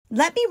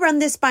Let me run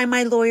this by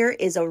my lawyer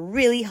is a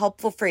really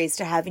helpful phrase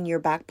to have in your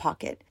back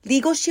pocket.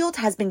 Legal Shield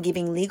has been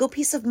giving legal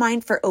peace of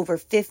mind for over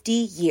 50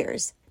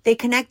 years. They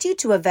connect you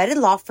to a vetted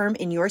law firm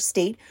in your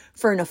state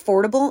for an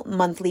affordable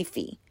monthly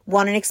fee.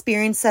 Want an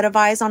experienced set of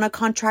eyes on a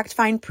contract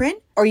fine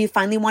print? Or you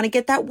finally want to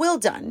get that will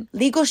done?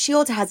 Legal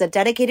Shield has a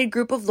dedicated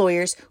group of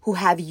lawyers who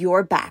have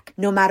your back,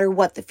 no matter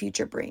what the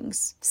future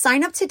brings.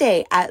 Sign up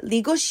today at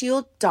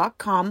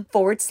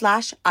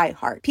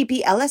LegalShield.com/iHeart.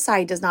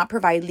 PPLSI does not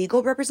provide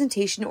legal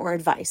representation or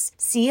advice.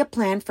 See a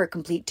plan for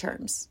complete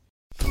terms.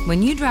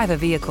 When you drive a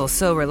vehicle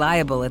so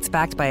reliable it's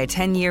backed by a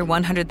 10-year,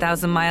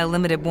 100,000-mile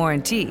limited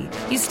warranty,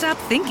 you stop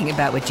thinking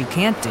about what you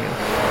can't do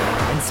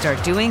and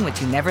start doing what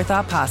you never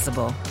thought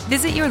possible.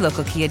 Visit your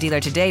local Kia dealer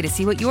today to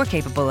see what you're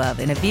capable of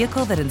in a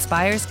vehicle that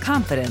inspires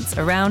confidence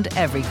around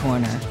every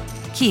corner.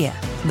 Kia,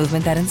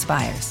 movement that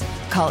inspires.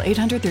 Call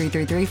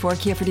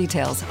 800-333-4KIA for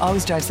details.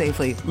 Always drive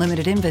safely.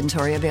 Limited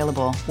inventory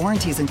available.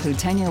 Warranties include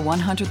 10-year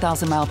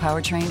 100,000-mile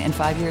powertrain and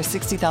 5-year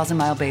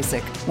 60,000-mile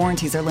basic.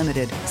 Warranties are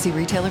limited. See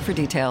retailer for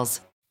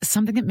details.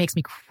 Something that makes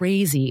me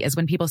crazy is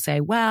when people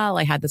say, well,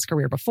 I had this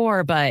career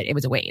before, but it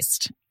was a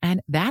waste.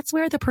 And that's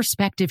where the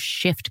perspective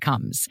shift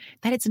comes,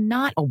 that it's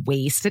not a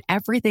waste, that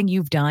everything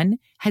you've done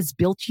has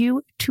built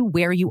you to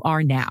where you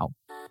are now.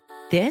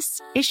 This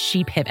is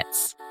She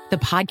Pivots, the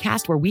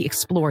podcast where we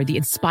explore the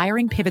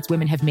inspiring pivots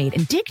women have made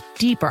and dig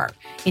deeper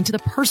into the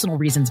personal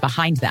reasons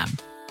behind them.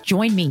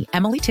 Join me,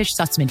 Emily Tish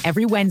Sussman,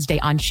 every Wednesday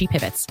on She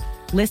Pivots.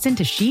 Listen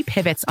to She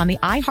Pivots on the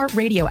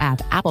iHeartRadio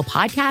app, Apple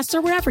Podcasts,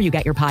 or wherever you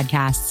get your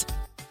podcasts.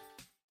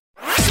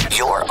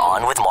 You're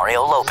on with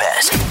Mario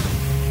Lopez.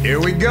 Here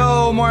we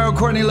go. Mario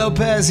Courtney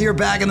Lopez here,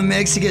 back in the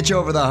mix to get you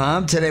over the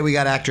hump. Today we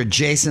got actor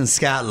Jason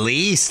Scott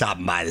Lee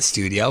stopping by the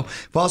studio.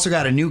 We've also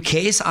got a new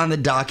case on the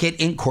docket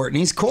in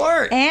Courtney's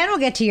court. And we'll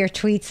get to your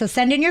tweets, so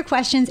send in your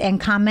questions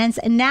and comments.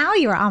 And now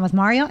you are on with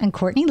Mario and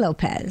Courtney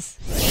Lopez.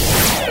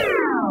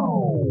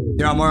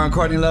 You're on Mario and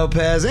Courtney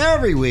Lopez.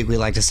 Every week we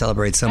like to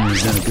celebrate someone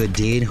who's done a good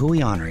deed. Who are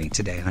we honoring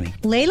today, honey?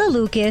 Layla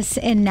Lucas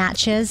in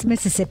Natchez,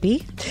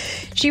 Mississippi.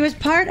 She was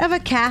part of a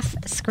calf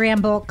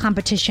scramble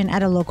competition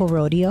at a local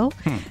rodeo.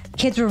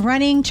 Kids were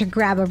running to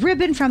grab a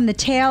ribbon from the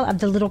tail of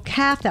the little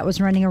calf that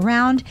was running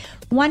around.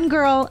 One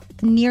girl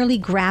nearly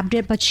grabbed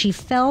it, but she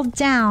fell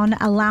down,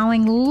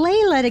 allowing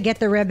Layla to get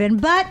the ribbon,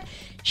 but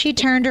she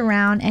turned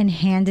around and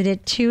handed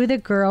it to the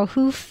girl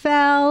who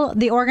fell.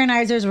 The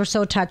organizers were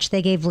so touched,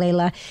 they gave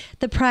Layla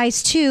the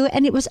prize too,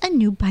 and it was a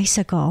new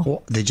bicycle.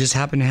 Well, they just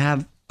happen to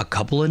have a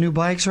couple of new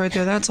bikes right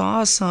there. That's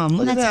awesome.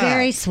 Look at that. That's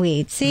very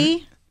sweet.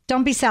 See?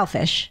 Don't be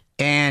selfish.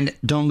 And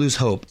don't lose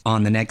hope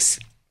on the next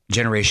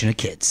generation of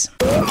kids.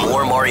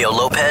 More Mario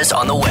Lopez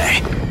on the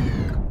way.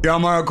 You're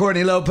on Mario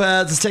Courtney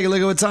Lopez. Let's take a look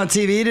at what's on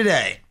TV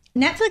today.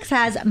 Netflix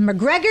has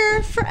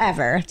McGregor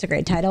Forever. It's a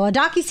great title. A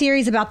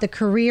docuseries about the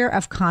career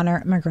of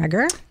Conor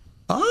McGregor.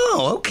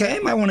 Oh, okay.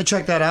 Might want to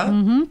check that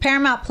out.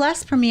 Paramount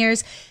Plus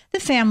premieres The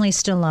Family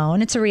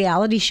Stallone. It's a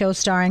reality show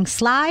starring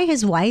Sly,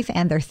 his wife,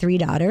 and their 3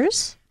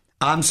 daughters.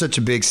 I'm such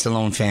a big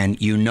Stallone fan.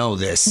 You know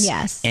this.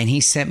 Yes. And he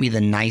sent me the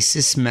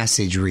nicest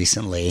message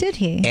recently. Did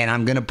he? And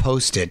I'm going to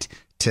post it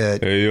to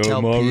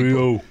tell Mario.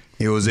 people.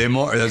 He was, hey,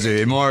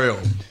 Mario,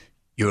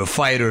 you're a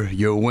fighter.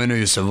 You're a winner.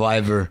 You're a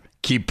survivor.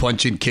 Keep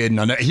punching, kid.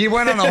 He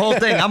went on the whole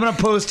thing. I'm going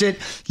to post it.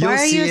 You'll Why are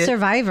see you a it.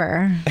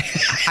 survivor?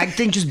 I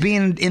think just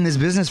being in this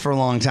business for a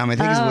long time, I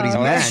think is what he's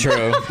meant. That's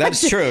true.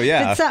 That's true,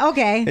 yeah.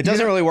 Okay. It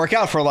doesn't really work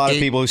out for a lot of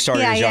people who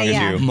started as young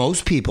as you.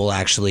 Most people,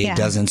 actually, Yeah. it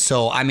doesn't.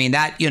 So, I mean,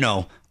 that,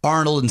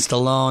 Arnold and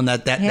Stallone,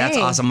 that's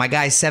awesome. My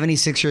guy's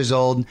 76 years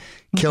old,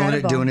 killing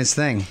Incredible. it, doing his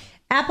thing.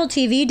 Apple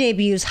TV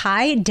debuts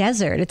High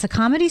Desert. It's a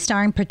comedy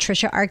starring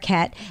Patricia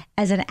Arquette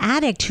as an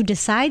addict who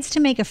decides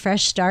to make a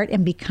fresh start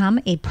and become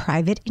a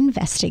private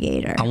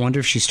investigator. I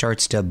wonder if she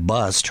starts to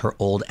bust her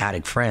old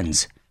addict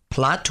friends.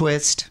 Plot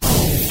twist.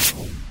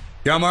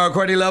 You're on Mario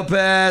Courtney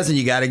Lopez, and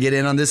you got to get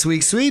in on this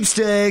week's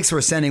sweepstakes.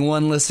 We're sending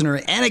one listener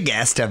and a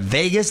guest to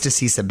Vegas to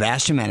see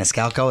Sebastian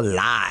Maniscalco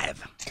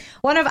live.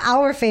 One of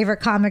our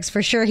favorite comics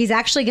for sure. He's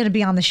actually going to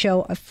be on the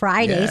show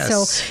Friday. Yes.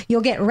 So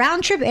you'll get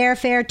round trip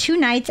airfare, 2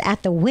 nights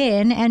at the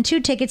Wynn, and 2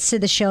 tickets to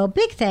the show.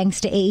 Big thanks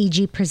to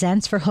AEG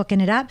Presents for hooking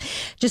it up.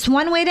 Just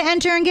one way to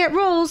enter and get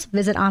rules.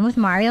 Visit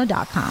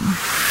onwithmario.com.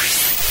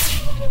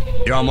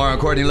 You're on Mario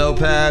Courtney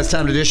Lopez.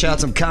 Time to dish out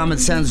some common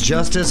sense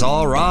justice.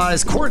 All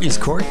rise. Courtney's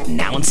Court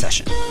now in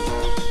session.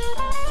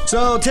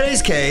 So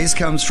today's case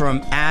comes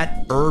from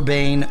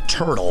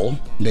 @UrbaneTurtle.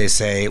 They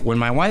say, when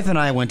my wife and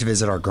I went to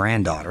visit our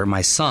granddaughter,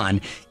 my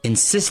son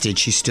insisted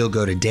she still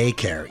go to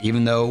daycare,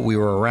 even though we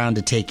were around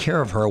to take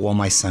care of her while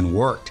my son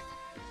worked.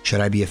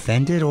 Should I be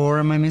offended or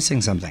am I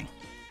missing something?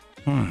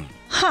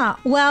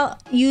 Well,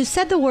 you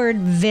said the word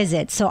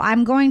visit, so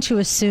I'm going to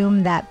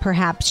assume that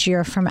perhaps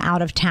you're from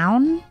out of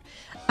town,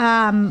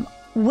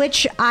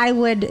 which I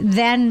would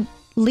then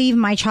leave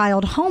my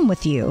child home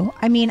with you.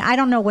 I mean, I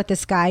don't know what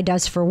this guy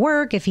does for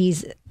work, if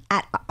he's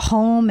at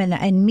home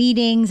and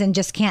meetings and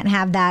just can't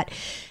have that,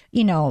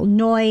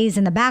 noise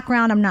in the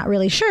background. I'm not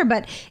really sure.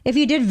 But if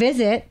you did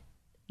visit,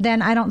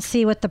 then I don't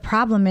see what the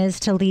problem is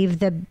to leave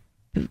the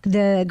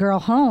the girl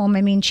home.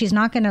 I mean, she's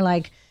not going to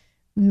like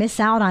miss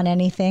out on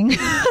anything.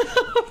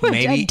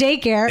 Maybe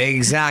daycare.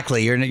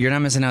 Exactly. You're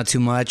not missing out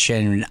too much,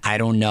 and I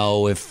don't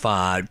know if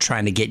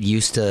trying to get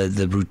used to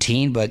the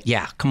routine, but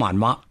yeah, come on,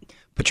 mom.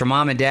 But your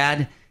mom and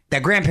dad,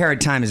 that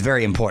grandparent time is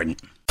very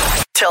important.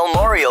 Tell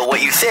Mario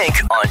what you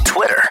think on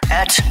Twitter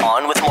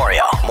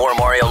 @OnWithMario. More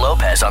Mario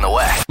Lopez on the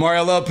way.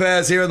 Mario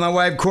Lopez here with my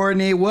wife,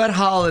 Courtney. What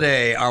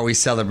holiday are we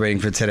celebrating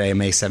for today,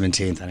 May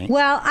 17th, honey?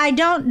 Well, I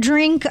don't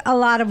drink a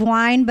lot of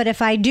wine, but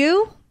if I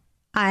do,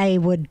 I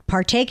would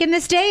partake in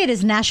this day. It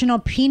is National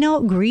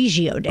Pinot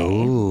Grigio Day.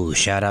 Ooh,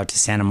 shout out to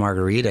Santa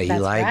Margarita. You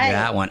That's like right.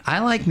 that one. I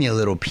like me a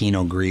little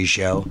Pinot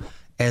Grigio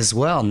as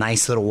well.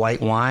 Nice little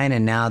white wine.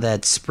 And now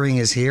that spring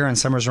is here and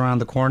summer's around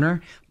the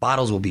corner,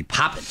 bottles will be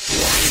popping.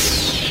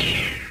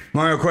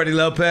 Mario Courtney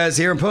Lopez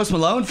here, and Post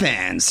Malone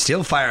fans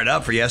still fired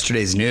up for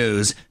yesterday's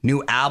news.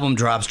 New album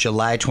drops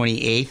July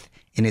 28th,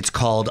 and it's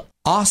called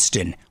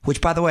Austin,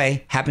 which, by the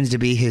way, happens to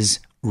be his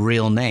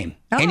real name.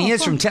 And he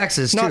is from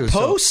Texas, too. Not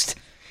Post?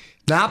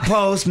 Not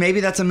Post. Maybe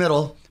that's a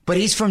middle. But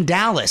he's from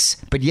Dallas.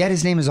 But yet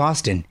his name is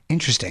Austin.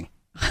 Interesting.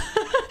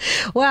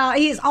 Well,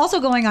 he's also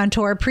going on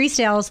tour.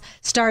 Pre-sales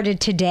started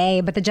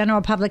today, but the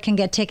general public can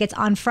get tickets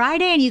on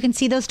Friday, and you can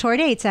see those tour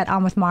dates at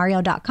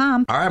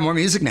onwithmario.com. All right, more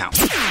music now.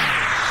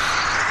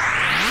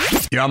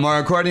 You're on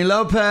Mario Courtney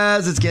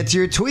Lopez. Let's get to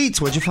your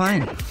tweets. What'd you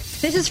find?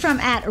 This is from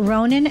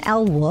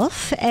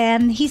 @RonanLWolf,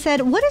 and he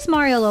said, what is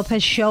Mario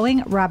Lopez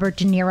showing Robert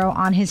De Niro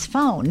on his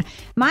phone?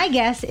 My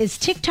guess is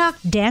TikTok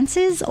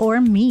dances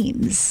or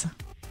memes.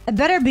 It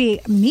better be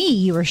me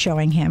you were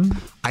showing him.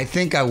 I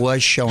think I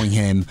was showing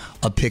him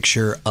a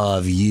picture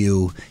of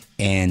you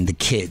and the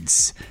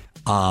kids.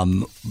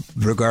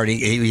 Regarding,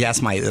 he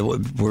asked we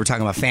were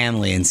talking about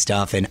family and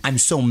stuff, and I'm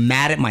so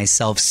mad at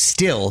myself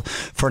still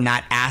for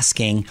not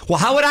asking. Well,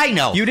 how would I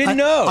know? You didn't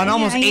know. An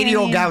almost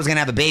 80-year-old guy was going to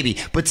have a baby.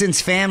 But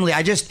since family,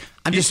 I'm just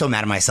so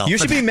mad at myself. You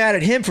should be mad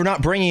at him for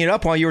not bringing it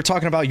up while you were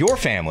talking about your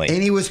family.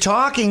 And he was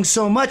talking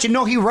so much. And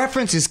no, he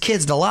referenced his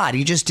kids a lot.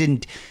 He just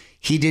didn't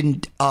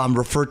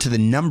refer to the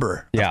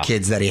number of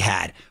kids that he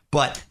had.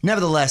 But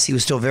nevertheless, he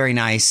was still very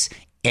nice.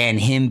 And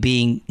him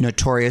being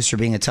notorious for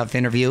being a tough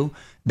interview,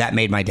 that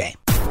made my day.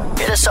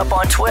 Hit us up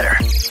on Twitter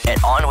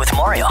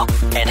 @OnWithMario.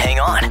 And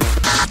hang on,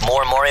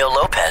 more Mario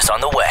Lopez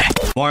on the way.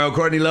 Mario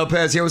Courtney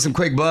Lopez here with some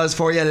quick buzz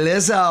for you.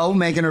 Lizzo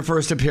making her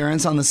first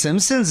appearance on The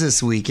Simpsons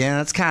this weekend.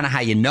 That's kind of how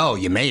you know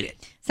you made it.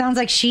 Sounds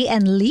like she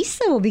and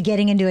Lisa will be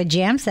getting into a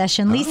jam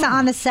session. Lisa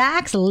on the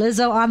sax,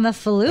 Lizzo on the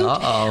flute.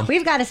 Uh-oh.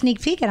 We've got a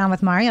sneak peek at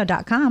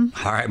onwithmario.com.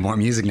 All right, more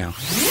music now.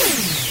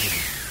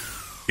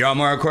 You're on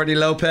Mario Courtney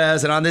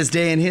Lopez, and on this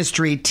day in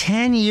history,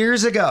 10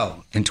 years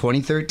ago, in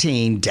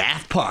 2013,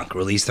 Daft Punk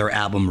released their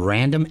album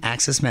Random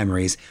Access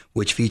Memories,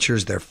 which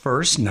features their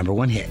first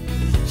 #1 hit.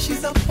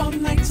 She's up all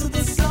night to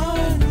the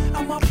sun.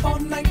 I'm up all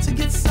night to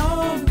get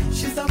some.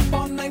 She's up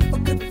all night for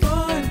good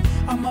fun.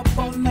 I'm up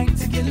all night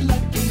to get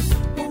lucky.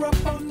 We're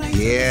up all night.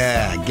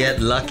 Yeah,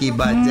 Get Lucky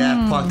by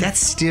Daft Punk. That's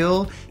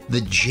still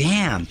the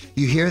jam.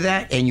 You hear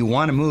that and you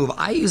want to move.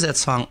 I use that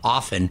song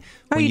often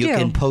when you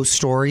can post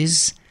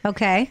stories.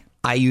 Okay.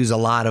 I use a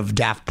lot of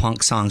Daft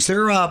Punk songs.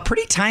 They're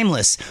pretty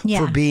timeless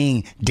for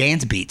being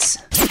dance beats.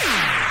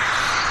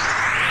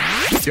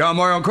 Yo,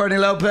 Mario Courtney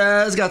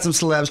Lopez. Got some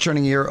celebs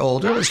turning a year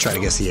older. Let's try to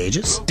guess the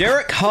ages.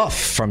 Derek Huff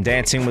from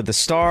Dancing with the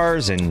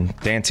Stars and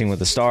Dancing with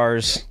the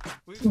Stars.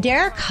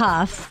 Derek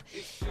Huff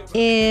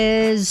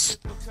is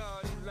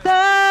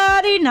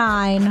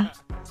 39.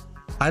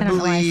 I don't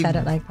know why I said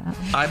it like that.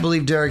 I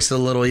believe Derek's a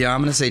little young. I'm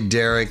going to say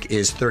Derek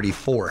is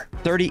 34.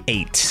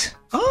 38.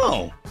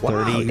 Oh,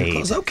 wow.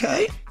 38.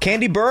 Okay.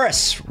 Candy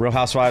Burris, Real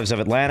Housewives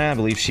of Atlanta. I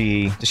believe does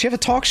she have a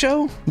talk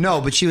show?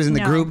 No, but she was in the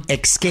group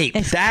Escape.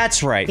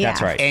 That's right. Yeah.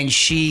 That's right. And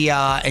she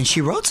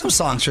wrote some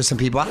songs for some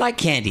people. I like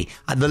Candy.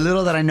 The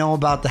little that I know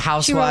about the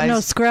Housewives. She wrote No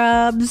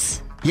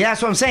Scrubs. Yeah,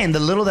 that's what I'm saying. The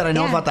little that I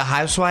know about the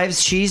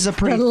Housewives, she's a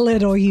pretty... The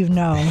little you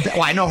know.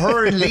 Well, I know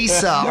her and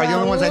Lisa are the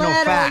only ones I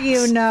know facts.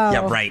 You know.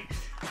 Yeah, right.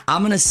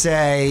 I'm going to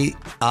say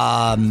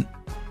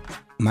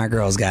my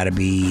girl's got to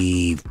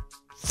be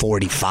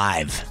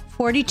 45.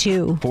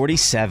 42.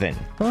 47.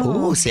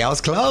 Ooh, see, I was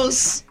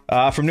close.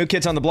 From New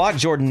Kids on the Block,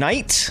 Jordan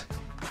Knight.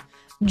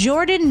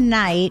 Jordan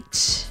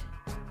Knight.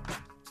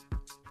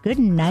 Good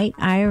night,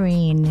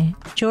 Irene.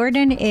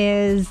 Jordan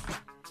is...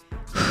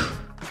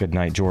 Good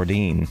night,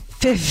 Jordine.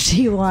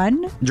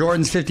 51.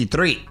 Jordan's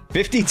 53.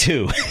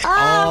 52. Oh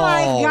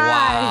my gosh.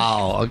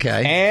 Wow.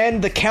 Okay.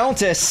 And the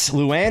Countess,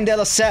 Luann de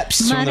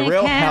Lesseps from The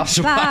Real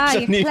Housewives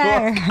of New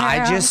York.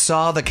 I just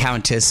saw the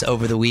Countess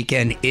over the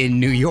weekend in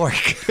New York.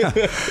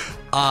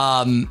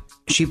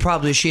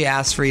 She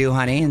asked for you,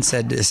 honey, and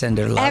said to send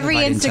her love. Every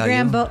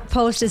Instagram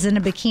post is in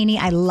a bikini.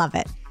 I love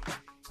it.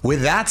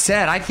 With that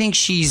said, I think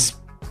she's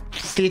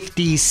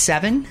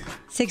 57.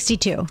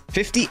 62.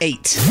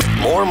 58.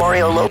 More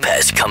Mario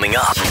Lopez coming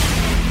up.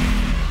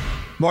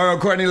 Mario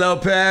Courtney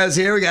Lopez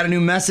here. We got a new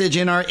message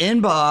in our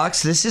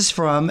inbox. This is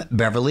from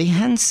Beverly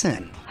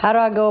Henson. How do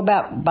I go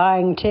about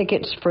buying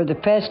tickets for the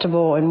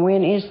festival, and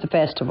when is the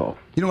festival?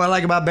 You know what I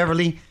like about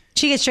Beverly?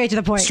 She gets straight to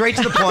the point. Straight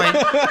to the point.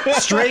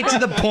 Straight to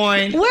the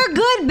point. We're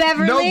good,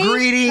 Beverly. No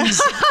greetings.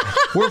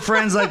 We're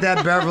friends like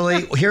that,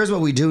 Beverly. Here's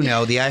what we do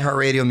know. The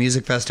iHeartRadio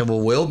Music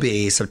Festival will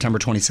be September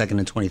 22nd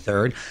and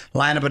 23rd.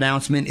 Lineup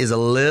announcement is a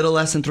little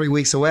less than 3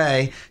 weeks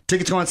away.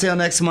 Tickets go on sale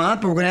next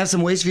month, but we're going to have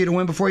some ways for you to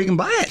win before you can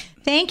buy it.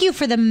 Thank you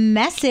for the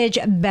message,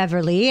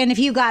 Beverly. And if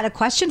you got a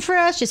question for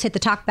us, just hit the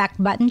talk back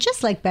button,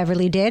 just like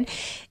Beverly did.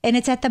 And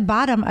it's at the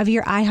bottom of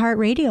your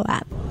iHeartRadio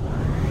app.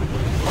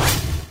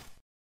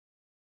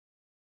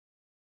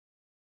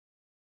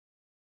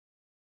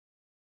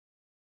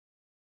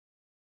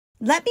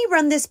 Let me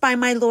run this by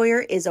my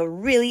lawyer is a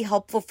really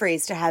helpful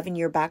phrase to have in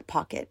your back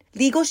pocket.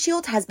 Legal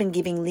Shield has been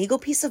giving legal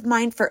peace of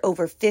mind for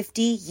over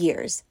 50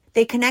 years.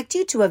 They connect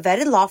you to a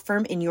vetted law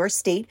firm in your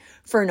state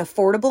for an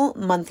affordable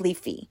monthly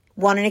fee.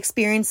 Want an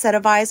experienced set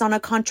of eyes on a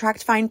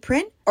contract fine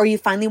print? Or you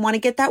finally want to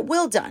get that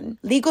will done?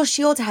 Legal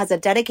Shield has a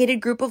dedicated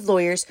group of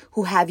lawyers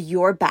who have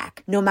your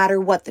back, no matter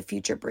what the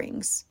future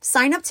brings.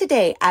 Sign up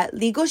today at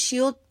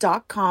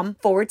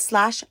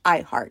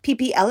LegalShield.com/iHeart.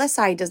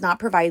 PPLSI does not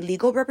provide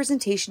legal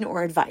representation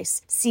or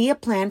advice. See a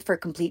plan for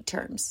complete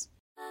terms.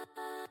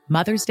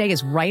 Mother's Day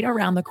is right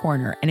around the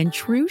corner, and in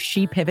true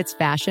She Pivots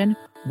fashion,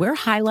 we're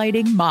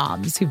highlighting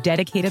moms who've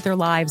dedicated their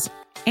lives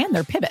and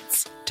their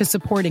pivots to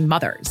supporting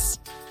mothers.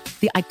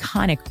 The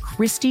iconic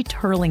Christy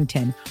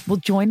Turlington will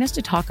join us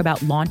to talk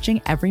about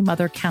launching Every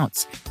Mother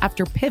Counts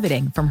after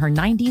pivoting from her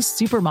 90s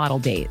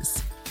supermodel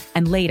days.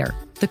 And later,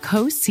 the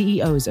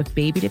co-CEOs of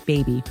Baby to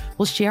Baby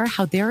will share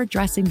how they're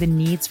addressing the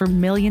needs for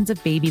millions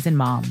of babies and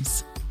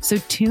moms. So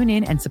tune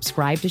in and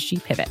subscribe to She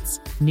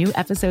Pivots. New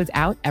episodes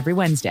out every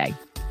Wednesday.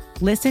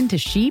 Listen to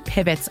She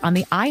Pivots on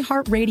the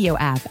iHeartRadio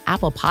app,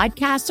 Apple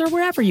Podcasts, or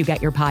wherever you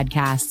get your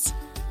podcasts.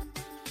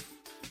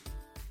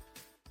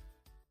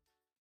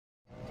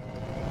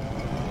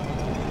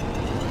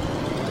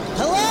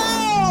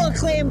 Hello,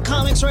 acclaimed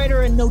comics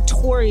writer and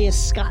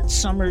notorious Scott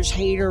Summers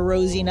hater,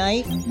 Rosie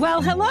Knight.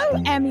 Well,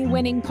 hello,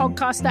 Emmy-winning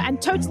podcaster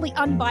and totally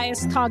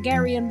unbiased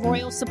Targaryen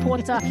royal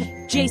supporter,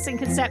 Jason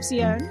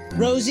Concepcion.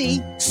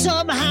 Rosie,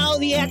 somehow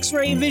the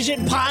X-Ray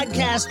Vision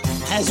podcast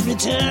has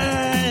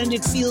returned.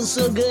 It feels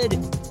so good.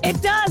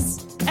 It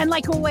does. And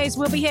like always,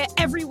 we'll be here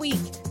every week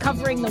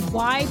covering the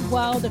wide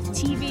world of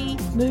TV,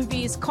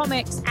 movies,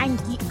 comics, and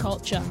geek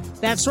culture.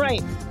 That's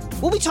right.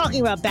 We'll be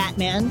talking about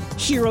Batman,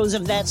 heroes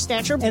of that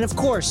stature, and of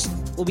course,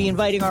 we'll be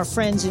inviting our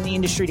friends in the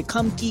industry to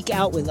come geek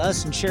out with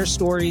us and share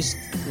stories.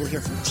 We'll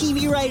hear from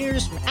TV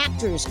writers, from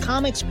actors,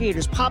 comics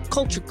creators, pop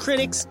culture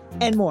critics,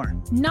 and more.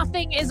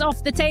 Nothing is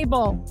off the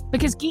table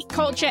because geek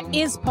culture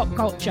is pop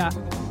culture,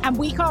 and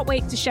we can't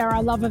wait to share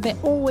our love of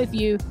it all with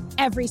you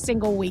every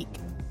single week.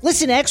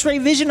 Listen to X-Ray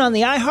Vision on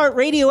the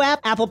iHeartRadio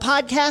app, Apple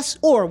Podcasts,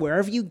 or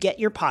wherever you get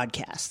your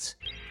podcasts.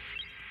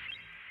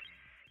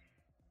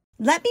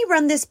 Let me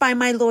run this by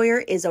my lawyer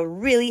is a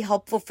really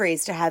helpful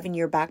phrase to have in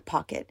your back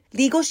pocket.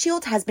 Legal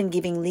Shield has been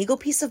giving legal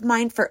peace of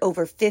mind for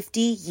over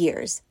 50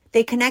 years.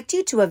 They connect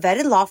you to a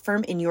vetted law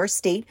firm in your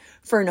state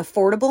for an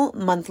affordable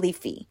monthly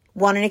fee.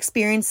 Want an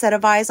experienced set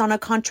of eyes on a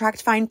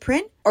contract fine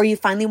print? Or you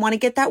finally want to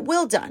get that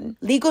will done?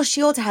 Legal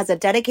Shield has a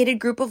dedicated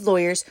group of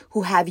lawyers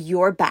who have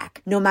your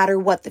back, no matter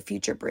what the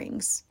future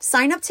brings.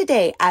 Sign up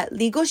today at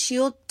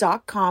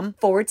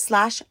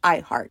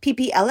LegalShield.com/iHeart.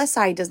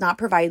 PPLSI does not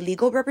provide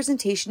legal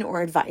representation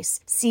or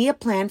advice. See a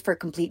plan for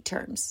complete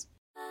terms.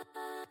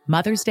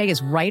 Mother's Day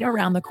is right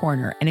around the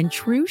corner, and in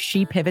true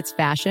She Pivots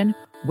fashion,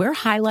 we're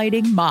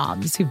highlighting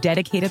moms who've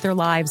dedicated their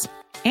lives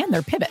and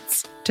their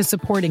pivots to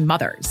supporting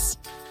mothers.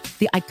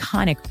 The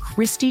iconic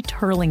Christy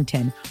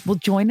Turlington will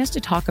join us to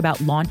talk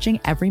about launching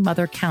Every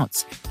Mother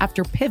Counts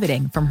after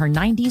pivoting from her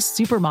 90s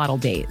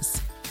supermodel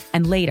days.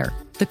 And later,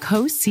 the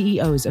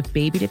co-CEOs of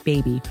Baby to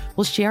Baby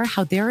will share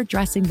how they're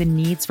addressing the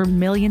needs for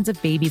millions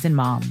of babies and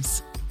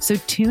moms. So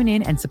tune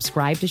in and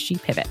subscribe to She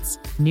Pivots.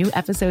 New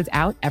episodes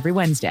out every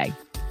Wednesday.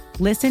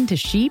 Listen to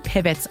She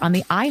Pivots on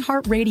the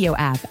iHeartRadio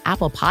app,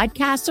 Apple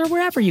Podcasts, or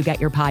wherever you get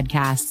your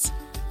podcasts.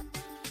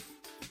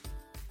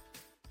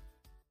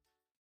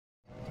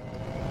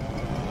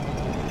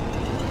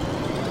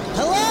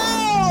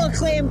 Hello,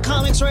 acclaimed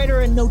comics writer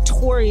and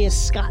notorious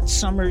Scott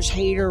Summers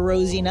hater,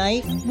 Rosie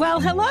Knight.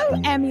 Well,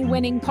 hello,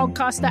 Emmy-winning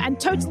podcaster and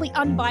totally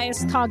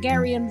unbiased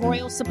Targaryen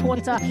royal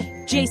supporter,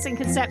 Jason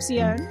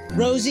Concepcion.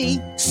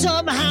 Rosie,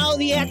 somehow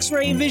the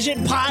X-Ray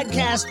Vision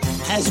podcast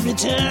has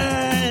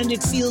returned.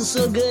 It feels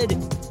so good.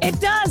 It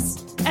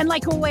does. And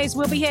like always,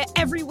 we'll be here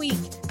every week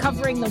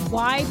covering the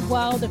wide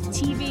world of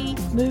TV,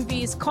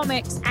 movies,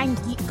 comics, and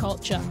geek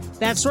culture.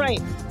 That's right.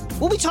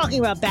 We'll be talking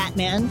about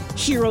Batman,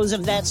 heroes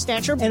of that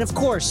stature, and of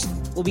course,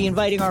 we'll be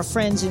inviting our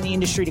friends in the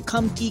industry to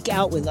come geek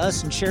out with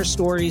us and share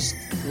stories.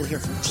 We'll hear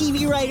from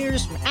TV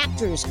writers, from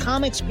actors,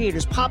 comics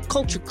creators, pop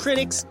culture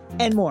critics,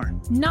 and more.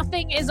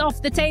 Nothing is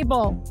off the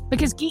table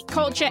because geek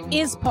culture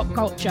is pop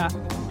culture,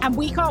 and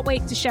we can't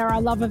wait to share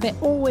our love of it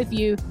all with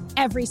you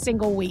every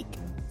single week.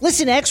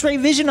 Listen to X-Ray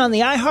Vision on the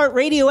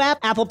iHeartRadio app,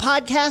 Apple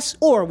Podcasts,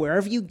 or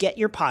wherever you get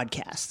your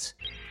podcasts.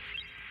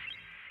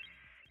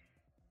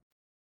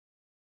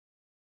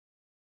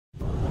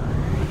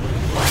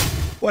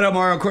 What up,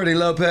 Mario? Courtney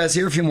Lopez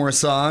here. A few more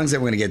songs,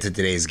 and we're going to get to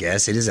today's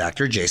guest. It is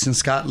actor Jason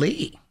Scott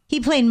Lee. He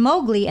played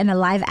Mowgli in the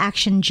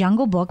live-action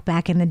Jungle Book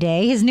back in the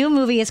day. His new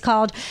movie is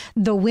called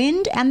The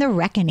Wind and the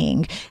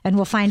Reckoning, and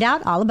we'll find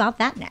out all about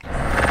that next.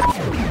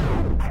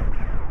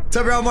 What's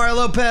up, y'all? Mario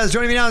Lopez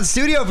joining me now in the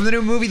studio from the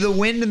new movie The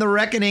Wind and the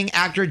Reckoning,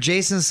 actor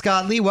Jason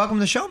Scott Lee. Welcome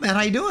to the show, man.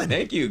 How you doing?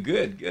 Thank you.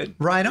 Good.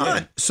 Right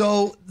on.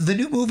 So the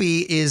new movie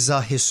is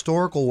a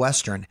historical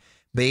Western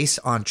based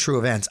on true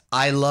events.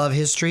 I love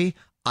history.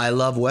 I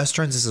love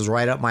Westerns. This is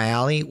right up my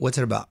alley. What's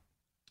it about?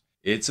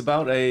 It's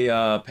about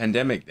a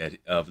pandemic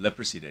of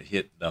leprosy that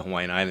hit the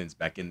Hawaiian Islands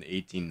back in the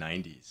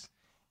 1890s.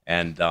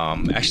 And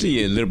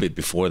actually a little bit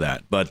before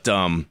that. But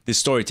this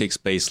story takes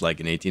place like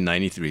in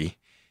 1893.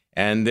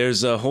 And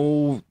there's a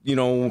whole,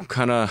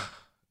 kind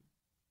of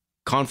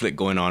conflict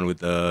going on with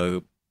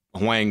the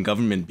Hawaiian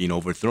government being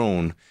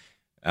overthrown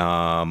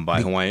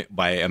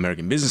by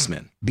American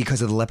businessmen.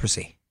 Because of the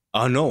leprosy?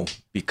 No,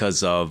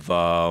 because of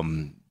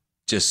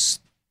just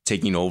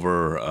taking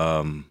over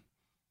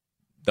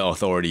the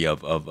authority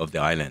of the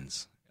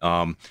islands.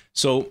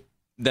 So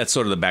that's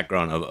sort of the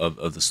background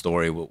of the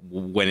story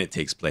when it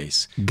takes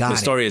place. The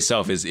story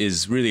itself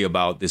is really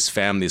about this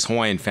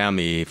Hawaiian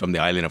family from the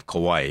island of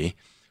Kauai,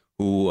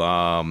 who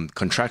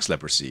contracts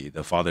leprosy.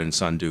 The father and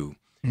son do.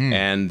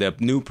 And the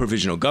new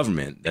provisional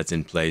government that's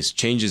in place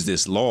changes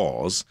these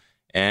laws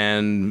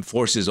and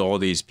forces all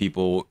these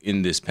people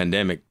in this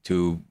pandemic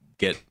to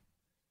get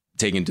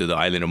taken to the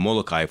island of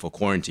Molokai for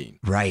quarantine.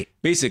 Right.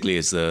 Basically,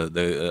 it's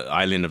the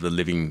island of the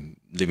living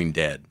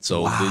dead.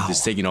 So they're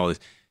just taking all this.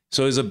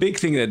 So it's a big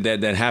thing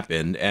that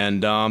happened.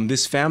 And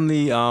this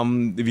family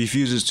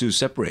refuses to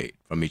separate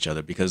from each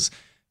other because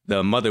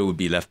the mother would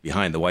be left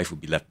behind, the wife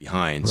would be left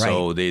behind. Right.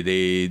 So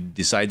they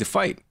decide to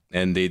fight,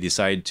 and they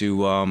decide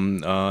to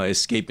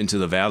escape into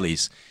the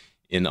valleys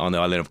on the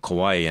island of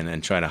Kauai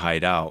and try to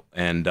hide out.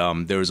 And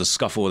there was a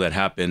scuffle that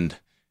happened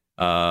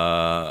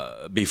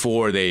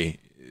before they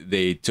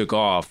took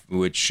off,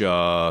 which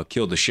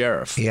killed the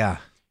sheriff. Yeah.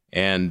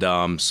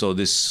 And so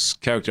this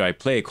character I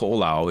play,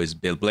 Ko'olau, is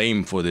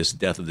blamed for this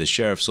death of the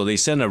sheriff. So they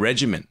send a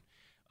regiment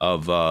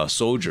of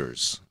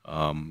soldiers,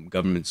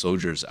 government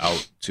soldiers,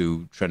 out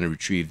to try to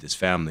retrieve this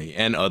family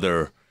and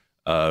other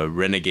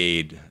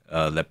renegade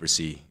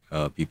leprosy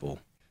people.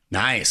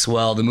 Nice.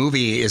 Well, the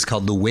movie is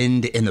called The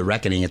Wind and the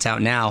Reckoning. It's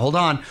out now. Hold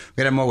on. We're going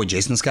to have more with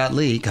Jason Scott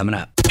Lee coming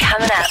up.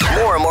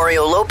 More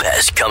Mario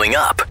Lopez coming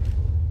up.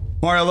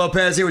 Mario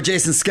Lopez here with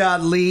Jason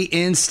Scott Lee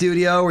in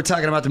studio. We're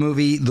talking about the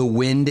movie The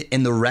Wind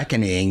and the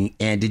Reckoning.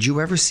 And did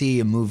you ever see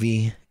a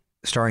movie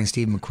starring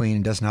Steve McQueen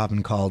and Dustin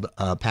Hoffman called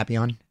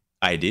Papillon?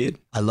 I did.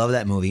 I love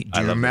that movie.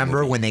 Do you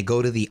remember when they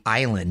go to the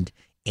island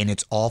and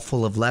it's all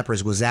full of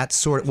lepers? Was that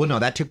sort of, well, no,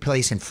 that took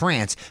place in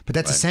France, but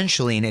that's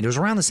essentially, and it was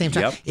around the same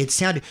time. Yep. It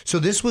sounded, so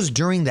this was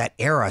during that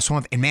era.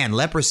 So, and man,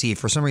 leprosy, if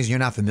for some reason you're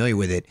not familiar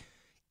with it,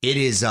 it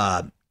is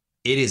a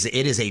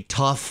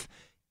tough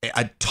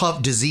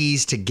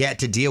disease to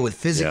deal with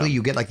physically. Yeah.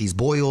 You get like these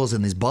boils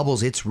and these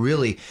bubbles. It's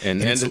really,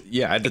 and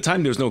at the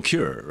time there was no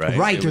cure, right?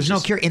 Right. There's no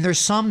cure. And there's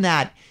some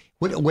that,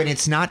 when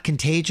it's not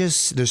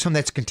contagious, there's some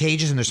that's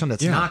contagious and there's some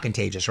that's not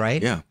contagious,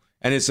 right? Yeah.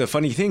 And it's a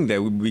funny thing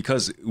that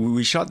because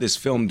we shot this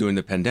film during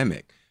the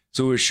pandemic.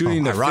 So we're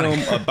shooting the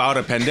film about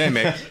a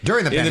pandemic.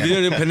 During the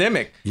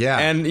pandemic. Yeah.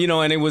 And,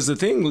 and it was the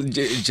thing,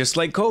 just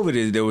like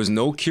COVID, there was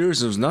no cures,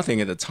 there was nothing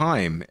at the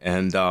time.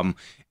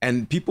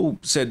 And people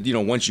said,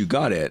 once you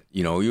got it,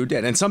 you're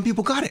dead. And some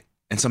people got it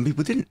and some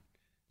people didn't.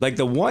 Like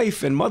the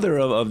wife and mother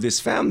of this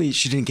family,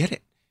 she didn't get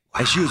it. Wow.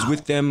 And she was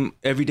with them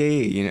every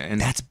day, and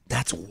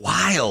that's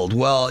wild.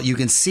 Well, you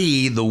can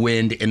see The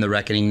Wind and the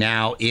Reckoning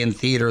now in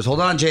theaters.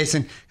 Hold on,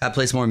 Jason. Gotta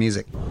play some more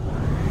music.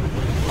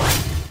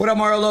 What up,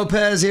 Mario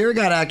Lopez here.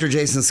 Got actor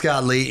Jason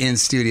Scott Lee in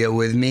studio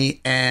with me,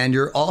 and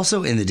you're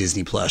also in the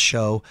Disney Plus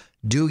show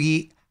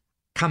Doogie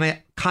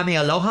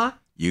Kamealoha.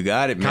 You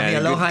got it, man.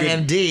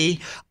 Kamealoha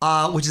MD,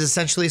 which is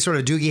essentially sort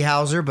of Doogie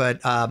Howser,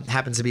 but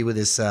happens to be with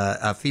this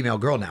female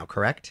girl now.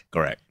 Correct.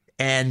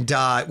 And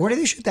where do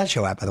they shoot that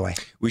show at, by the way?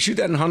 We shoot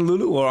that in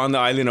Honolulu or on the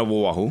island of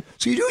Oahu.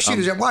 So you do shoot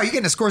it. Wow, you're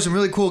getting to score some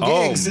really cool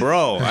gigs. Oh,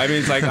 bro. I mean,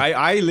 it's like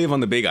I live on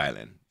the Big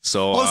Island.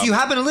 So, so you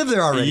happen to live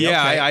there already?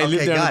 Yeah, okay. I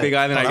lived there on the Big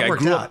Island.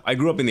 I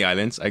grew up in the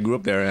islands. I grew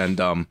up there.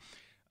 And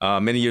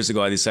many years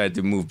ago, I decided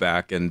to move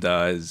back. And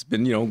it's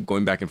been,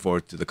 going back and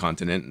forth to the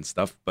continent and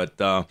stuff. But,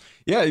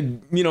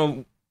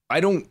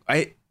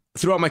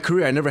 throughout my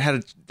career, I never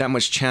had that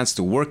much chance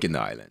to work in the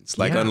islands,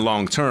 on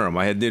long term.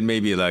 I did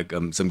maybe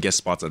some guest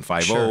spots on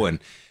 5-0 and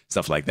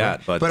stuff like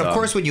that. But of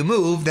course, when you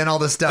move, then all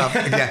this stuff,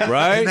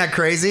 right? Isn't that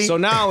crazy? So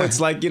now it's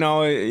like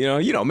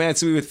man,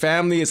 so with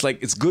family, it's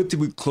like it's good to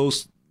be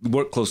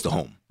work close to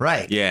home.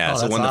 Right. Yeah.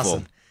 So wonderful.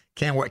 Awesome.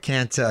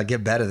 Can't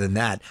get better than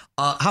that.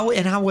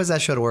 How was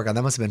that show to work on?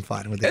 That must have been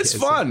fun. It's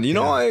fun.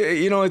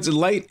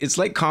 It's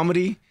light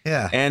comedy.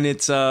 Yeah. And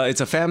it's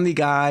a family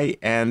guy,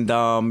 and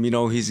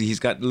he's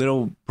got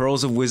little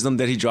pearls of wisdom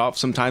that he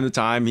drops from time to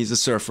time. He's a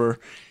surfer,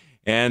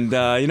 and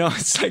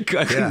it's like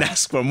I couldn't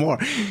ask for more.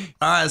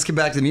 All right, let's get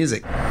back to the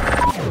music.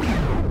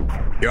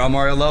 You're on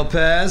Mario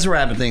Lopez,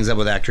 wrapping things up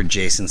with actor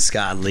Jason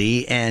Scott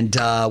Lee. And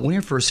one of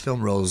your first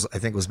film roles, I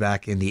think, was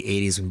back in the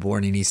 80s when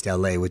Born in East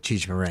L.A. with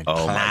Cheech Marin.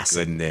 Oh, Classic.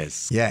 my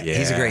goodness. Yeah,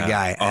 he's a great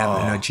guy. I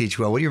happen to know Cheech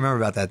well. What do you remember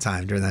about that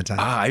time, during that time?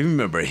 I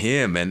remember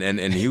him,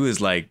 and he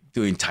was like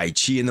doing Tai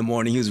Chi in the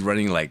morning. He was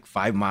running like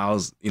 5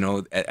 miles,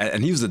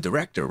 and he was the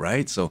director,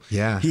 right? So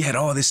he had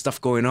all this stuff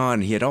going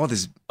on. He had all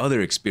this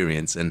other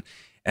experience, and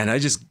I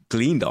just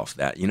gleaned off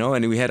that,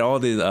 and we had all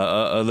the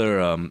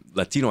other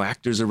Latino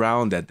actors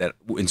around that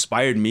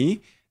inspired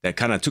me, that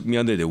kind of took me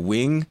under the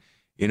wing,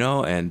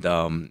 and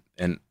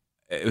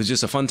it was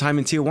just a fun time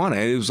in Tijuana.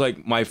 It was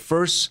like my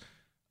first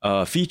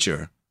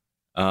feature,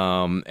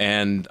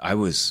 and I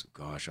was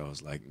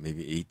like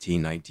maybe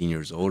 18, 19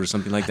 years old or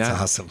something like that.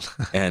 That's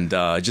awesome. And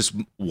just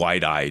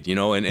wide-eyed, and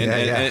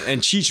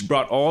Cheech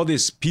brought all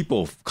these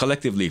people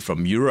collectively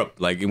from Europe,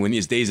 like when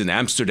his days in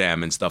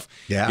Amsterdam and stuff,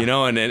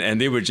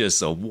 and they were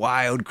just a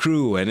wild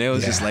crew, and it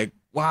was just like,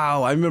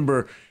 wow. I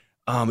remember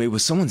it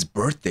was someone's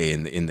birthday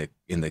in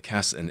the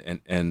cast, and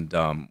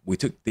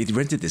they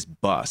rented this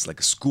bus,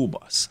 like a school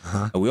bus,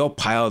 and we all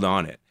piled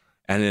on it,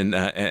 and then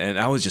and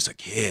I was just a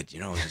kid,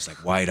 just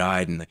like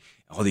wide-eyed, and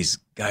all these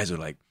guys were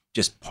like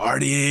just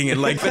partying,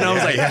 and like, and I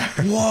was like,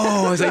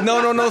 whoa! I was like,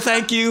 no,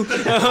 thank you.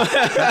 That's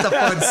a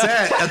fun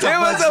set. That's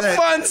a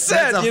fun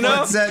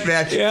set,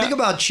 man. Yeah. Think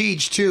about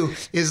Cheech too.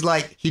 Is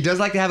like he does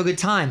like to have a good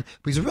time,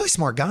 but he's a really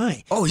smart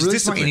guy. Oh, he's really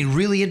smart, and he's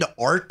really into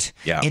art.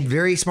 Yeah. And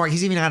very smart.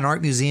 He's even at an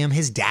art museum.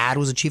 His dad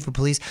was a chief of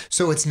police,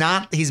 so it's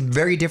not. He's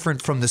very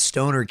different from the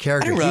stoner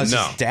character. I didn't realize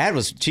his dad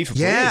was chief of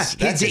police.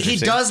 Yeah, he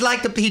does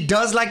like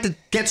to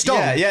get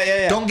stoned.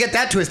 Yeah. Don't get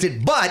that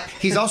twisted. But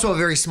he's also a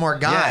very smart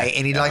guy,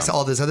 and he likes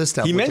all this other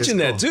stuff. He mentioned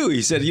that too.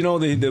 He said,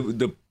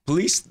 the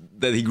police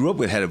that he grew up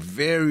with had a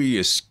very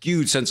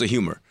astute sense of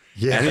humor.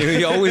 Yeah, and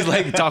he always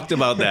talked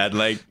about that.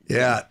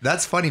 Yeah,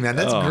 that's funny, man.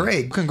 That's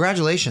great.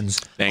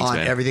 Congratulations on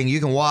everything. You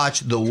can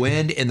watch The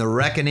Wind and The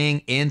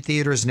Reckoning in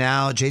theaters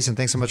now. Jason,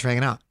 thanks so much for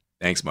hanging out.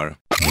 Thanks, Mario.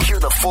 Hear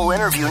the full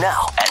interview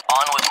now at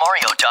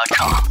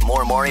onwithmario.com.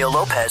 More Mario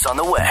Lopez on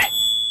the way.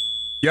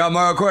 Yo,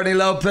 Mario Courtney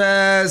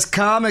Lopez,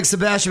 comic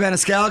Sebastian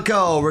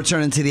Maniscalco,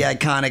 returning to the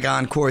iconic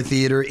Encore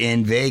Theater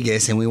in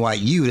Vegas, and we want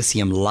you to see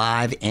him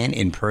live and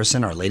in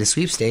person. Our latest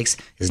sweepstakes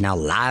is now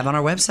live on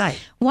our website.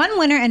 One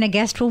winner and a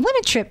guest will win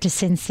a trip to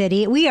Sin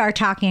City. We are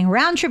talking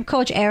round-trip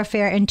coach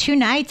airfare and 2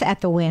 nights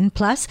at the Wynn.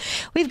 Plus,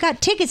 we've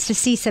got tickets to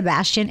see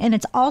Sebastian, and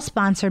it's all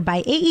sponsored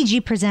by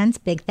AEG Presents.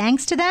 Big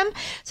thanks to them.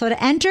 So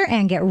to enter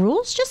and get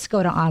rules, just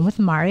go to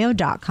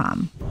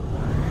onwithmario.com.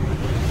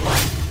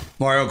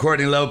 Mario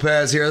Courtney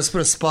Lopez here. Let's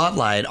put a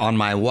spotlight on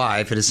my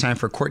wife. It is time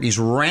for Courtney's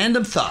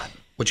random thought.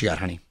 What you got,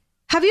 honey?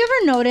 Have you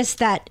ever noticed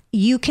that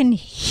you can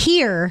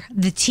hear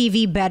the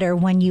TV better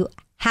when you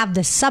have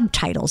the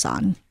subtitles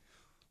on?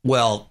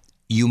 Well,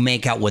 you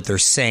make out what they're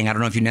saying. I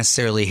don't know if you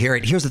necessarily hear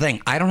it. Here's the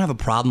thing. I don't have a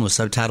problem with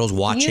subtitles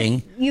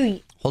watching.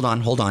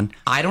 Hold on.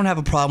 I don't have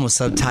a problem with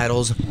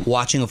subtitles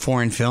watching a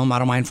foreign film. I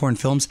don't mind foreign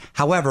films.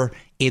 However,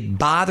 it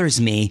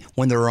bothers me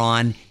when they're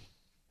on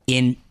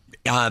in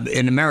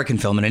an American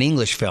film, in an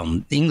English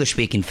film,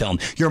 English-speaking film.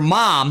 Your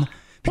mom...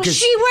 Because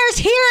she wears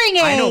hearing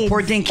aids. I know,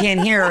 poor thing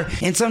can't hear.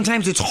 And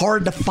sometimes it's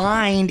hard to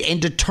find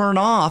and to turn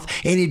off.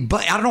 And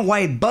I don't know why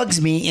it bugs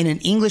me in an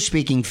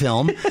English-speaking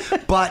film.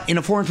 But in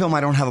a foreign film,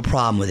 I don't have a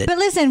problem with it. But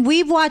listen,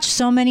 we've watched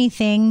so many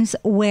things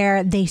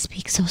where they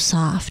speak so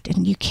soft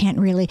and you can't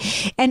really...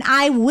 And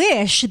I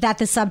wish that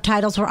the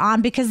subtitles were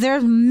on because there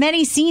are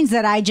many scenes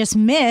that I just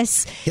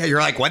miss. Yeah, you're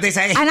like, what'd they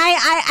say? And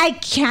I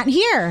can't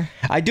hear.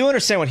 I do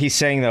understand what he's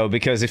saying, though,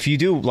 because if you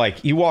do,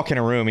 you walk in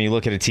a room and you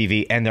look at a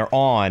TV and they're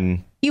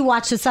on... You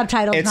watch the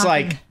subtitles.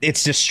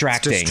 It's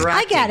distracting.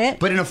 I get it.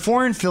 But in a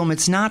foreign film,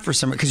 it's not for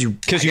some because you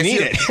need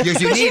it.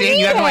 Because you need it.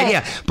 You have no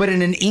idea. But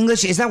in an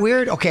English, is that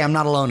weird? Okay, I'm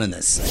not alone in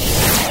this.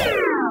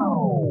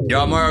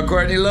 Yo, Mario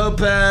Courtney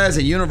Lopez,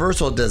 and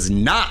Universal does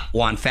not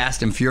want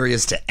Fast and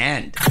Furious to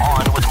end.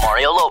 On with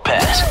Mario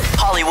Lopez,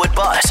 Hollywood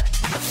Buzz.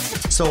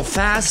 So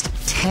Fast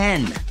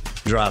 10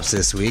 drops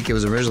this week. It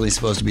was originally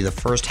supposed to be the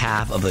first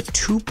half of a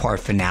 2-part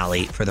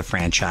finale for the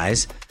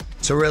franchise.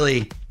 So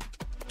really,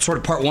 sort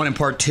of part 1 and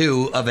part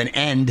 2 of an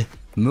end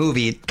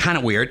movie. Kind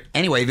of weird.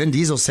 Anyway, Vin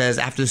Diesel says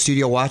after the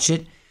studio watched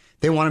it,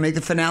 they want to make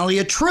the finale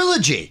a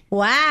trilogy.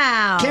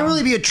 Wow. Can't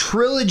really be a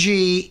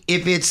trilogy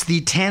if it's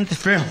the 10th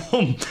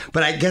film.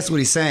 But I guess what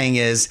he's saying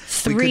is...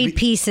 3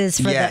 pieces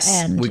for the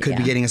end. We could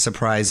be getting a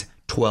surprise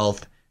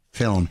 12th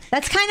film.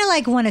 That's kind of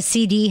like when a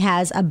CD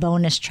has a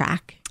bonus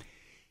track.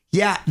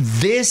 Yeah,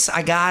 this,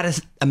 I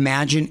gotta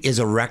imagine, is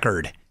a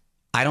record.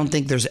 I don't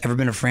think there's ever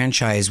been a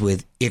franchise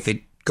with, if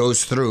it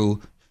goes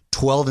through...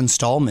 12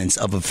 installments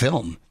of a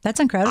film. That's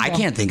incredible. I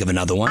can't think of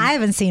another one. I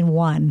haven't seen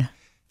one.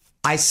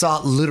 I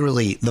saw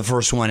literally the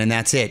first one and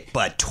that's it.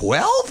 But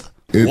 12?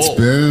 It's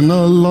been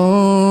a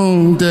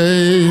long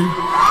day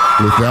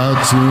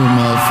without you,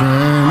 my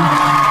friend.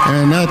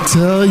 And I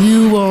tell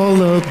you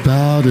all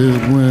about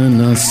it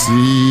when I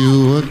see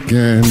you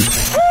again.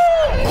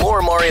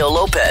 More Mario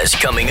Lopez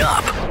coming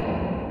up.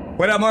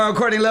 What up, Mario?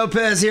 Courtney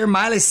Lopez here.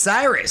 Miley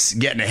Cyrus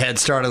getting a head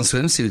start on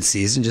swimsuit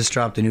season. Just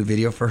dropped a new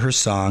video for her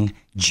song,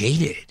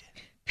 Jaded.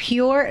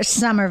 Pure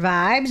summer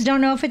vibes. Don't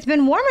know if it's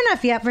been warm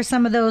enough yet for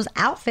some of those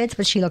outfits,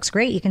 but she looks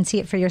great. You can see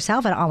it for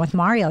yourself at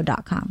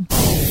onwithmario.com.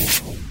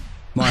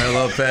 Mario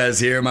Lopez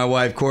here. My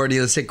wife,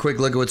 Courtney. Let's take a quick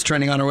look at what's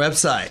trending on our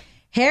website.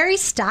 Harry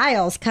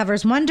Styles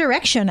covers One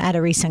Direction at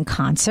a recent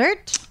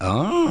concert.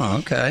 Oh,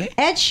 okay.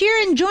 Ed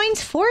Sheeran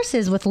joins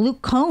forces with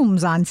Luke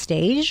Combs on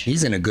stage.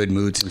 He's in a good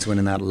mood since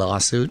winning that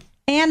lawsuit.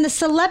 And the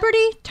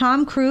celebrity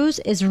Tom Cruise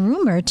is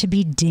rumored to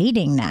be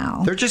dating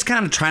now. They're just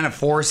kind of trying to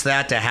force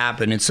that to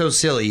happen. It's so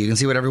silly. You can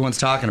see what everyone's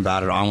talking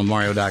about at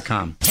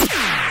onwithmario.com.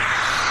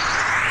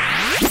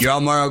 You're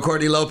on Mario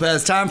Courtney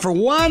Lopez. Time for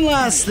one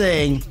last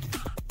thing.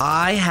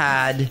 I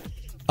had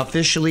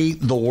officially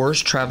the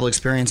worst travel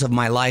experience of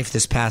my life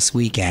this past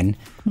weekend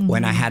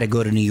when I had to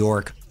go to New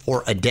York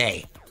for a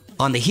day.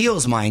 On the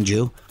heels, mind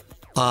you,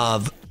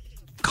 of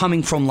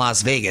coming from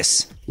Las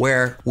Vegas,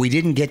 where we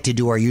didn't get to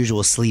do our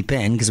usual sleep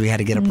in because we had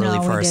to get up early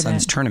for our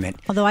son's tournament.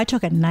 Although I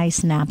took a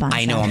nice nap on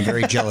I know, I'm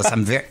very jealous.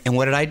 And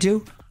what did I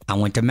do? I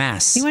went to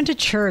mass. He went to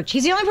church.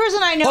 He's the only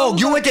person I know. Oh,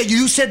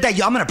 you said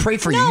that. I'm going to pray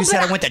for you. You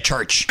said I went to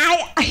church.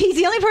 He's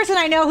the only person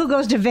I know who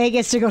goes to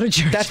Vegas to go to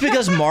church. That's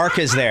because Mark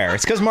is there.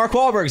 It's because Mark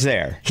Wahlberg's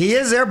there. He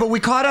is there, but we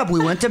caught up. We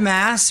went to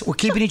mass. We're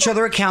keeping each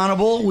other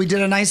accountable. We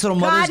did a nice little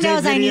Mother's Day video.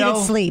 God knows I needed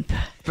sleep.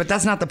 But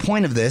that's not the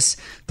point of this.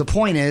 The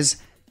point is,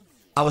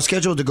 I was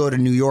scheduled to go to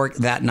New York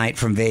that night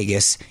from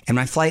Vegas, and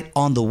my flight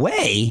on the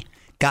way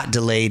got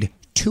delayed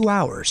 2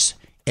 hours.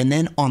 And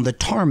then on the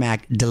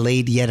tarmac,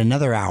 delayed yet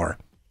another hour.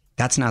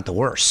 That's not the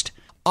worst.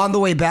 On the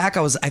way back,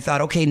 I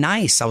thought, okay,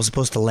 nice. I was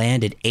supposed to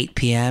land at 8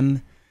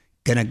 p.m.,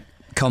 gonna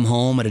come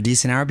home at a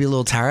decent hour, be a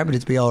little tired, but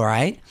it'd be all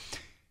right.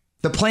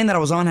 The plane that I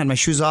was on had my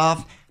shoes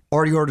off,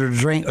 already ordered a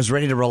drink, was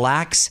ready to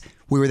relax.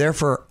 We were there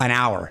for an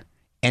hour,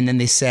 and then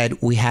they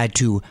said we had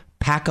to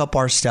pack up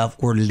our stuff.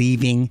 We're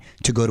leaving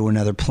to go to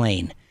another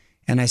plane.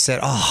 And I said,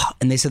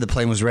 and they said the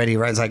plane was ready,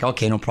 right? It's like,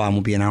 okay, no problem.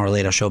 We'll be an hour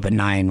late. I'll show up at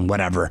 9,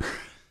 whatever.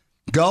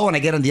 Go, and I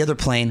get on the other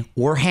plane.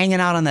 We're hanging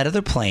out on that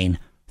other plane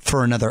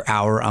for another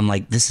hour. I'm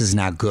like, this is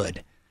not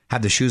good.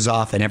 Have the shoes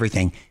off and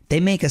everything. They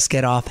make us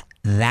get off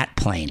that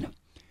plane.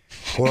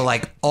 We're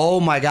like, oh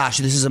my gosh,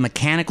 this is a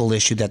mechanical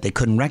issue that they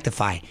couldn't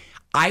rectify.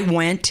 I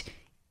went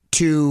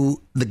to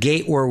the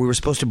gate where we were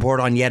supposed to board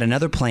on yet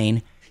another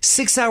plane.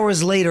 6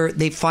 hours later,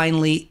 they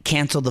finally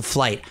canceled the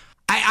flight.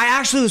 I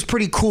actually was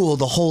pretty cool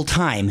the whole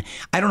time.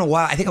 I don't know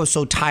why. I think I was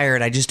so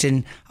tired. I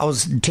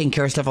was taking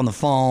care of stuff on the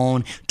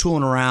phone,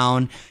 tooling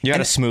around. You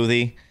had a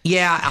smoothie?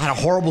 Yeah, I had a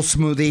horrible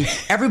smoothie.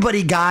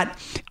 Everybody got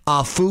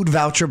a food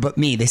voucher but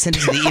me. They sent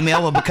it to the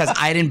email, but because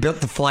I didn't book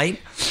the flight,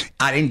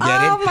 I didn't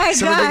get it. Oh my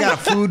so God. Everybody got a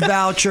food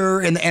voucher,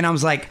 and I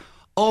was like,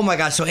 oh my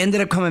gosh. So I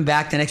ended up coming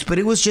back the next, but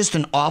it was just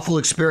an awful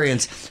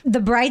experience. The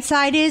bright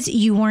side is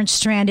you weren't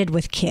stranded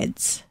with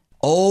kids.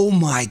 Oh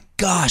my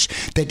gosh,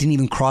 that didn't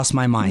even cross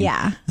my mind.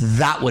 Yeah.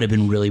 That would have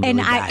been really, really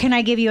bad. Can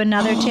I give you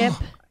another tip?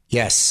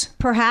 Yes.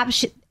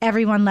 Perhaps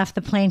everyone left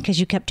the plane because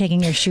you kept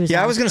taking your shoes off.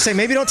 Yeah, I was going to say,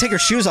 maybe don't take your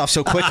shoes off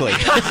so quickly.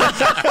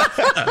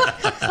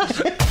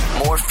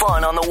 More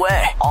fun on the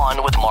way.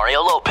 On with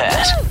Mario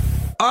Lopez.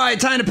 All right,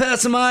 time to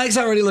pass the mics.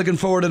 Already looking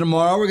forward to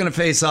tomorrow. We're going to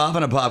face off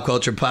on a pop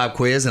culture pop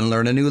quiz and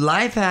learn a new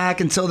life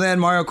hack. Until then,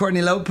 Mario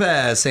Courtney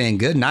Lopez saying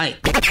good night.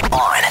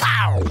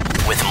 On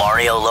with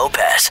Mario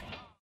Lopez.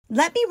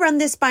 Let me run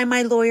this by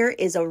my lawyer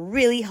is a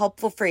really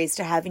helpful phrase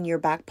to have in your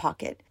back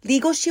pocket.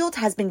 Legal Shield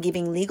has been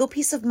giving legal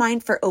peace of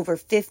mind for over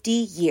 50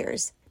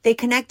 years. They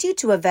connect you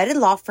to a vetted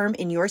law firm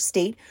in your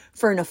state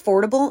for an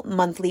affordable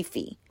monthly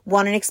fee.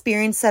 Want an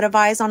experienced set of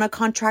eyes on a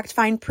contract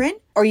fine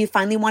print? Or you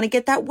finally want to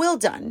get that will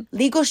done?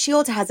 Legal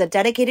Shield has a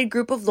dedicated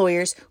group of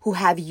lawyers who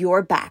have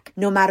your back,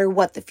 no matter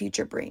what the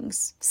future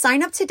brings.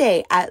 Sign up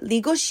today at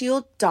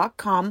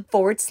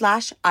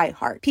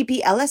LegalShield.com/iHeart.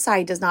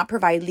 PPLSI does not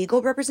provide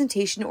legal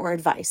representation or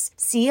advice.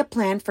 See a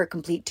plan for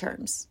complete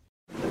terms.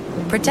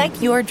 Protect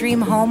your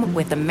dream home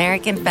with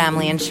American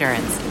Family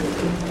Insurance.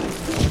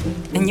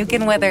 And you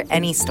can weather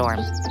any storm.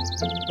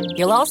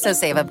 You'll also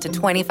save up to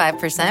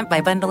 25%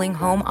 by bundling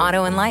home,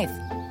 auto, and life.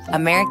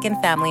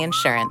 American Family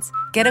Insurance.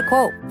 Get a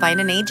quote. Find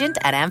an agent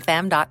at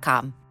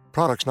amfam.com.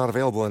 Products not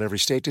available in every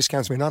state.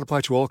 Discounts may not apply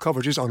to all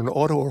coverages on an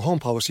auto or home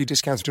policy.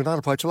 Discounts do not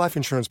apply to life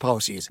insurance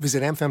policies.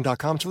 Visit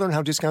amfam.com to learn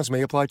how discounts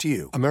may apply to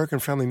you. American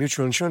Family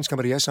Mutual Insurance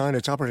Company, SI, and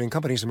its operating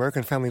companies,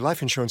 American Family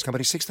Life Insurance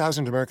Company,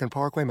 6000 American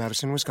Parkway,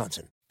 Madison,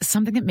 Wisconsin.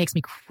 Something that makes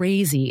me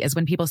crazy is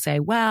when people say,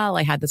 well,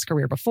 I had this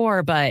career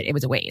before, but it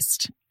was a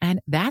waste. And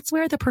that's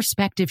where the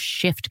perspective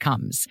shift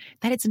comes,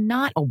 that it's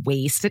not a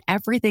waste, that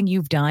everything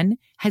you've done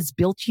has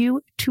built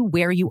you to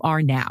where you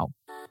are now.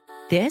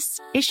 This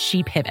is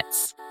She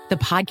Pivots, the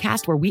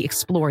podcast where we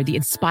explore the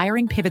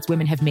inspiring pivots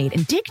women have made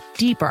and dig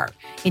deeper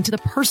into the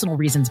personal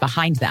reasons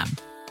behind them.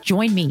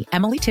 Join me,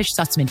 Emily Tish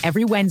Sussman,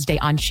 every Wednesday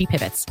on She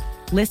Pivots.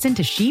 Listen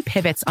to She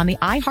Pivots on the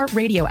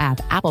iHeartRadio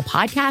app, Apple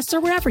Podcasts, or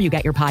wherever you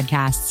get your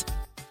podcasts.